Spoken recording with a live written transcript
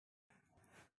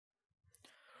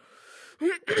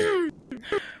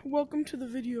Welcome to the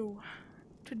video.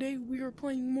 Today we are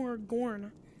playing more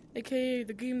Gorn, aka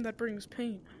the game that brings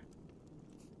pain.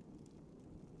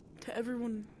 To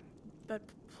everyone that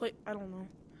play, I don't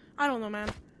know, man.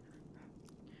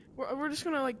 We're just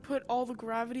gonna like put all the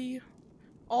gravity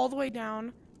all the way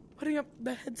down, putting up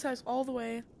the head size all the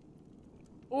way.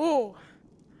 Oh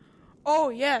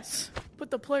yes. Put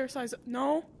the player size up.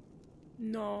 No.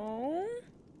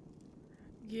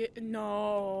 Yeah,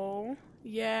 no.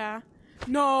 Yeah.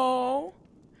 No.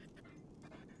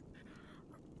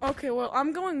 Okay, well,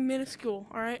 I'm going minuscule,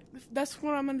 alright? That's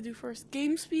what I'm gonna do first.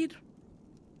 Game speed.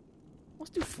 Let's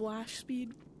do flash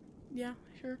speed. Yeah,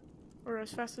 sure. Or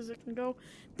as fast as it can go.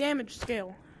 Damage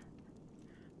scale.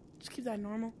 Just keep that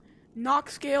normal. Knock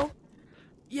scale.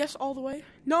 Yes, all the way.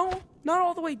 No, not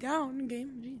all the way down,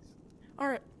 game. Jeez.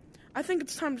 Alright. I think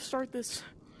it's time to start this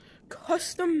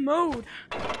custom mode.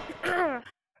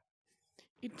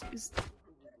 It is.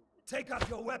 Take up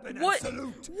your weapon and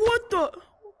salute. What the?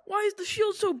 Why is the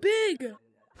shield so big?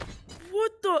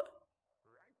 What the?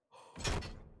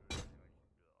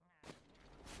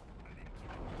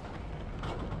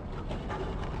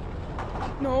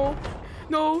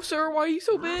 No, sir. Why are you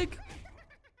so big?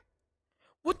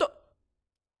 What the?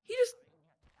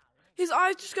 His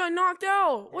eyes just got knocked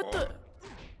out. What the?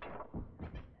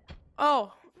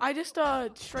 Oh, I just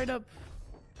straight up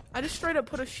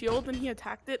put a shield and he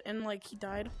attacked it and like he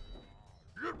died.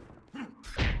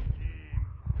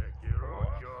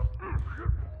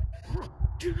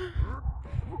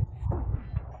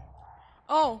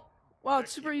 Oh, wow,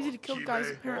 it's super easy to kill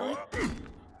guys apparently.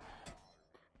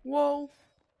 Whoa.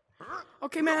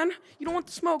 Okay, man, you don't want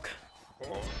the smoke. You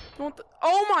don't want the.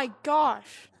 Oh my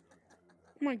gosh.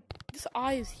 This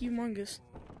eye is humongous.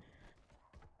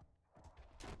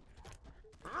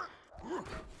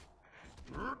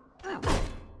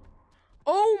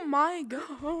 Oh my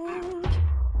god.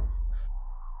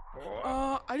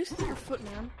 I just hit your foot,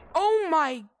 man. Oh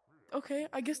my. Okay,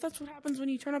 I guess that's what happens when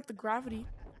you turn up the gravity.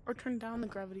 Or turn down the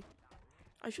gravity,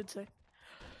 I should say.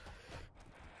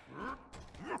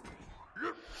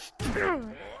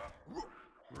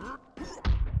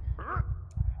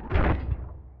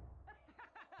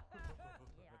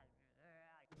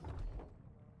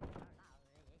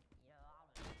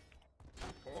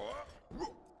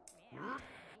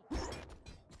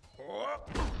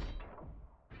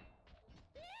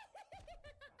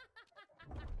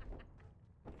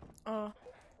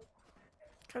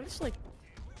 Can I just like...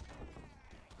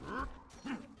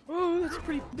 Oh, that's a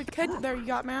pretty big head there you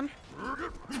got, man.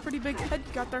 That's a pretty big head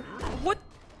you got there. What?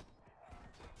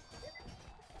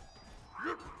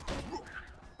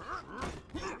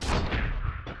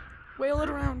 Whale it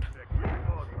around.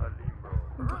 Oh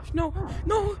gosh,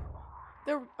 no!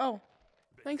 There, oh.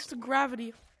 Thanks to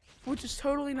gravity, which is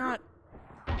totally not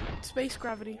space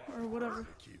gravity, or whatever.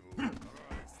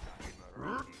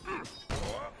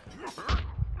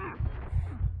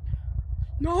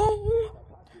 No!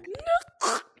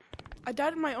 I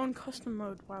died in my own custom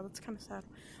mode. Wow, that's kind of sad.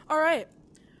 Alright.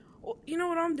 Well, you know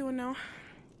what I'm doing now?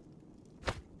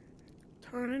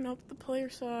 Turning up the player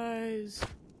size.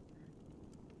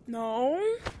 No.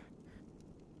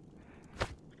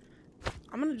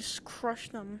 I'm gonna just crush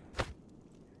them.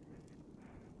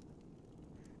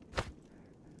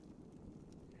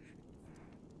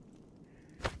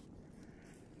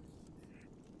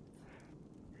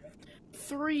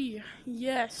 Three.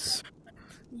 Yes.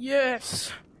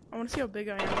 I want to see how big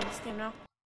I am in this game now.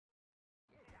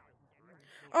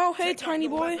 Oh, hey, tiny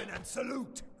boy.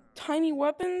 Tiny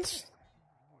weapons?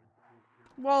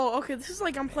 Whoa, okay, this is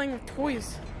like I'm playing with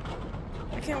toys.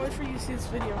 I can't wait for you to see this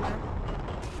video, man.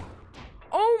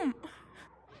 Oh!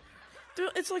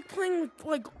 Dude, it's like playing with,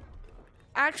 like,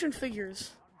 action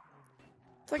figures.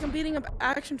 It's like I'm beating up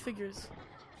action figures.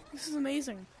 This is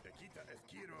amazing.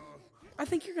 I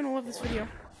think you're gonna love this video.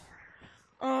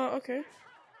 Okay.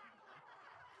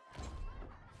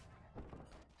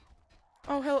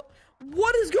 Oh, hell.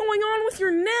 What is going on with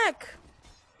your neck?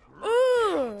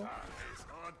 Ugh.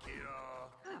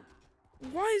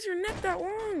 Why is your neck that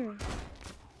long?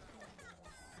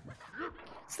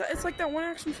 It's like that one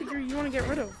action figure you want to get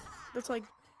rid of. That's like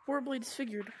horribly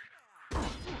disfigured.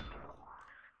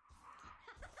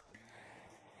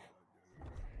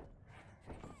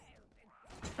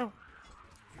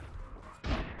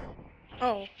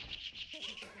 Oh.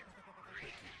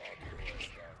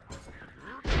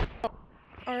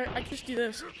 Alright, I can just do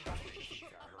this.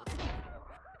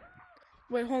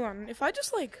 Wait, hold on. If I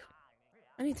just like...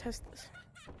 I need to test this.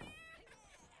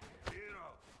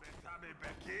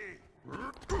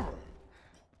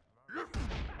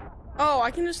 Oh,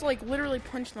 I can just like literally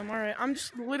punch them. Alright, I'm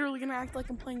just literally gonna act like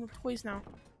I'm playing with toys now.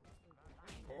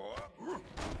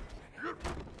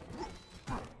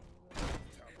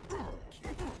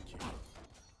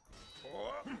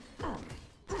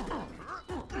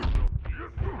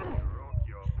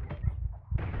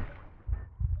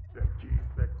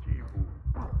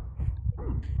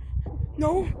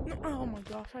 No, no, oh my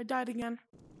gosh, I died again.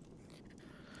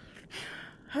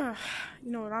 You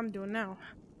know what I'm doing now.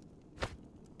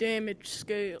 Damage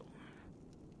scale.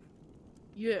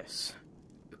 Yes.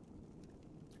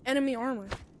 Enemy armor.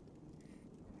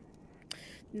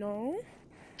 No.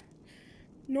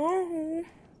 No.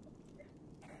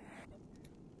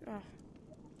 Oh.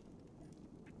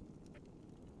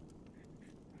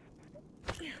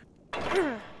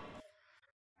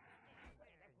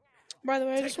 By the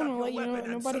way, I just want to let you know that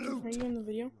nobody can hear you in the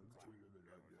video.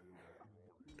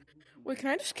 Wait, can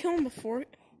I just kill him before?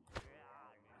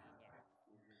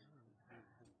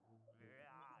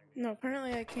 No,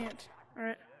 apparently I can't.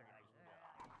 Alright.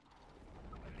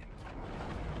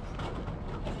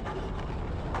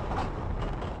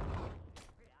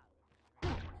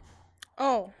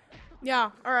 Oh.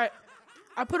 Yeah, alright.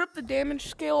 I put up the damage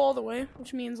scale all the way,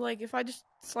 which means, like, if I just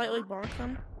slightly bonk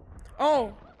them.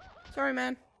 Oh. Sorry,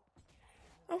 man.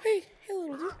 Oh, hey. Hey,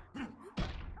 little dude.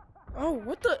 Oh,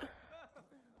 what the?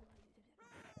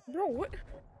 Bro, what?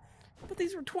 I thought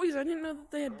these were toys. I didn't know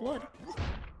that they had blood.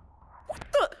 What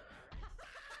the?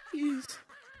 Jeez.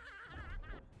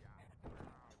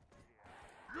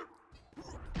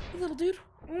 Hey, little dude.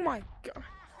 Oh my god.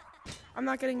 I'm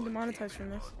not getting demonetized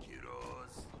from this.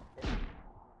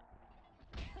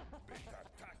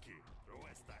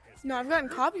 No, I've gotten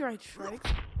copyright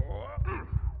strikes.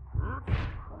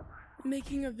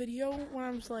 Making a video when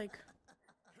I was like...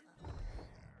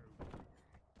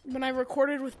 When I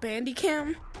recorded with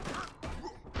Bandicam.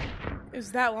 It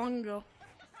was that long ago.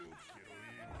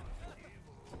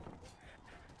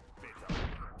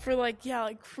 For like, yeah,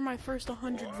 like for my first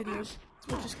 100 videos.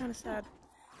 Which is kind of sad.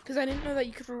 Because I didn't know that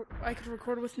I could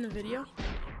record within the video.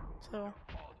 So...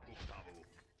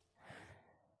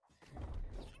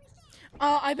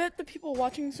 I bet the people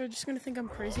watching this are just gonna think I'm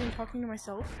crazy and talking to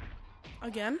myself.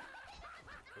 Again.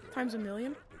 Times a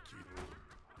million.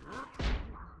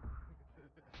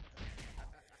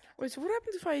 Wait, so what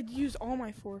happens if I had used all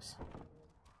my force?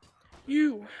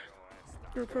 You're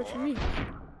approaching me.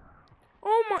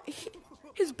 Oh my,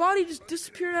 his body just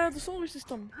disappeared out of the solar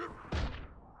system.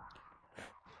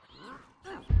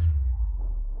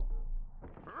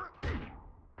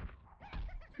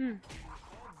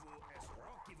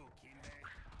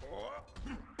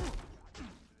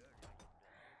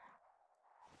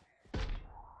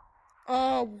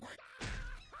 Oh.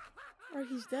 Alright,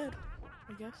 he's dead,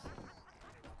 I guess.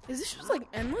 Is this just like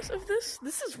endless of this?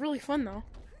 This is really fun though.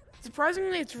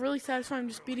 Surprisingly, it's really satisfying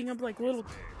just beating up like little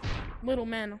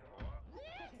men.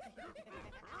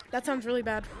 That sounds really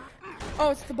bad. Oh,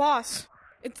 it's the boss.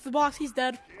 It's the boss, he's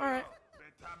dead. Alright.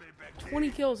 20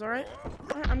 kills, alright?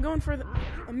 Alright, I'm going for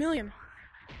a million.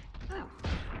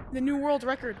 The new world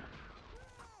record.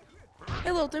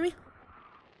 Hey, little Timmy.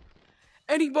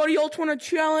 Anybody else want to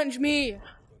challenge me?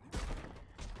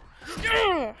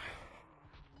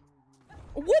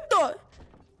 What the?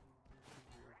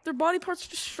 Their body parts are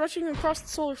just stretching across the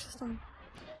solar system.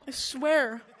 I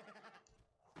swear.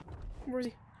 Where is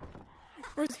he?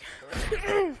 Where is he?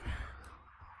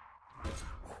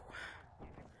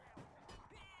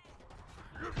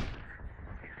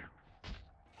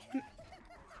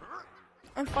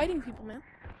 I'm fighting people, man.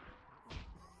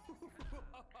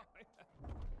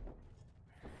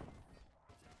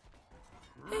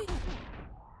 Hey.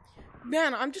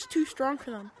 Man, I'm just too strong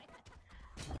for them.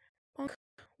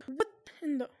 What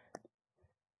in the...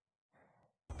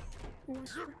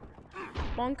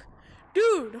 Bonk.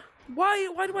 Dude! Why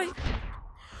do I...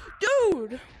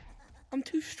 Dude! I'm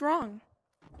too strong.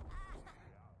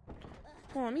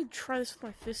 Hold on, let me try this with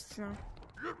my fists now.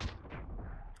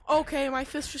 Okay, my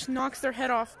fist just knocks their head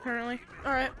off, apparently.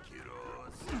 Alright.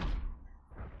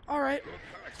 Alright.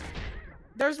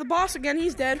 There's the boss again,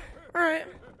 he's dead. Alright.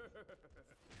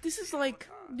 This is like...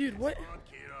 Dude, what?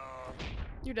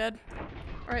 You're dead.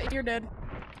 Alright, you're dead.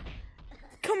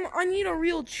 Come on, I need a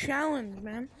real challenge,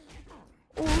 man.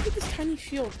 Oh, look at this tiny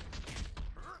shield.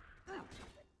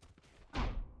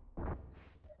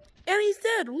 And he's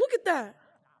dead! Look at that!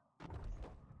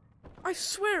 I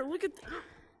swear, look at...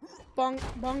 Bonk,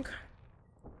 bonk.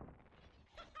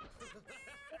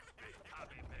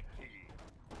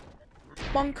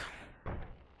 Bonk.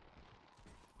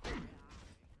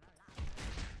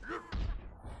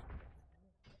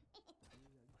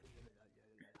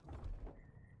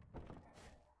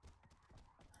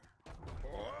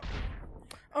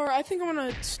 Alright, I think I'm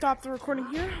gonna stop the recording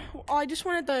here. I just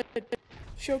wanted to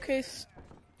showcase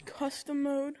custom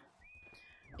mode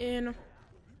in...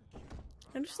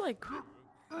 I just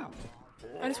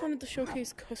wanted to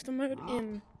showcase custom mode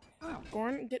in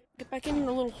Gorn. Get back in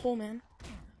your little hole, man.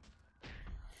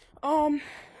 I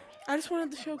just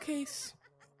wanted to showcase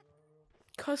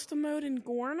custom mode in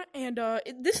Gorn, and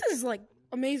this is like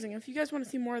amazing. If you guys want to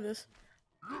see more of this,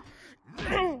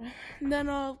 then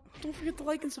don't forget to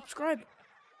like and subscribe,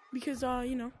 because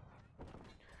you know,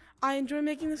 I enjoy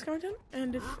making this content,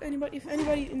 and if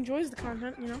anybody enjoys the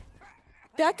content, you know,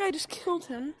 that guy just killed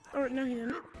him, or no, he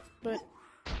didn't, but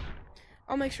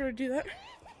I'll make sure to do that.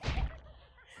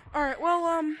 All right,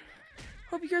 well,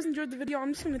 hope you guys enjoyed the video.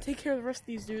 I'm just gonna take care of the rest of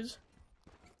these dudes,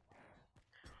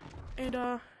 and